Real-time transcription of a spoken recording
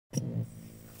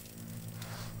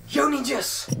Yo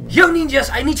ninjas,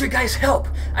 I need your guys' help.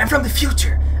 I'm from the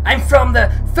future. I'm from the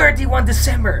 31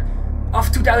 December of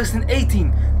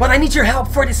 2018. But I need your help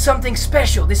for this something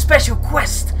special, this special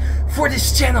quest for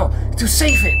this channel to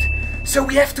save it. So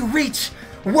we have to reach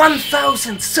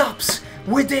 1000 subs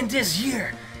within this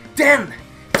year.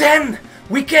 Then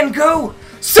we can go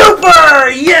super!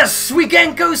 Yes, we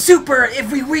can go super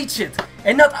if we reach it.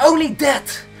 And not only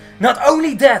that,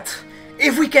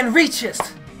 if we can reach it,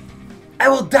 I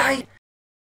will dye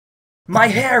my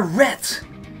hair red.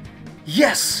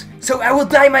 Yes, so I will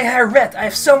dye my hair red. I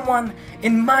have someone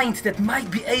in mind that might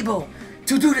be able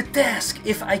to do the task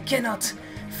if I cannot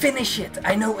finish it.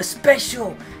 I know a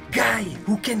special guy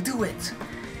who can do it.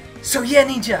 So yeah,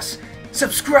 ninjas,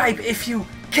 subscribe if you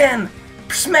can.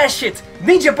 Smash it,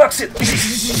 NINJABOX it.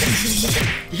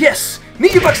 Yes,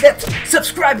 NINJABOX that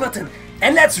subscribe button.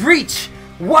 And let's reach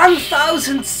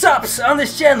 1000 subs on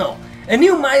this channel. A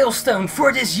new milestone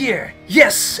for this year.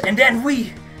 Yes, and then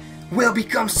we will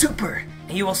become super.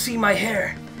 And you will see my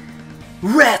hair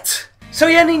red. So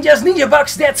yeah, ninjas,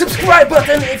 NINJABOX that subscribe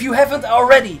button if you haven't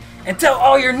already. And tell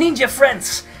all your ninja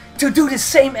friends to do the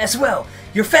same as well.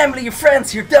 Your family, your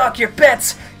friends, your dog, your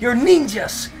pets, your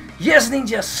ninjas. Yes,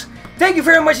 ninjas. Thank you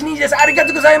very much, ninjas.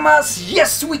 Arigato gozaimasu.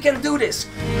 Yes, we can do this.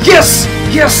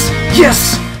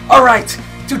 Yes. Alright,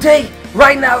 today,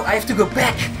 right now, I have to go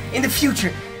back in the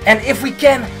future. And if we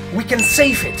can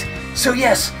save it. So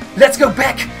yes, let's go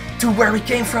back to where we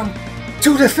came from.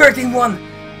 To the 31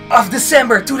 of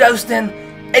December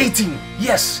 2018.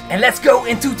 Yes, and let's go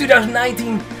into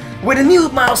 2019 with a new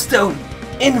milestone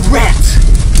in red.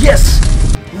 Yes,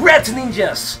 red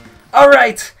ninjas.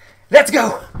 Alright, let's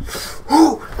go.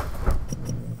 Ooh.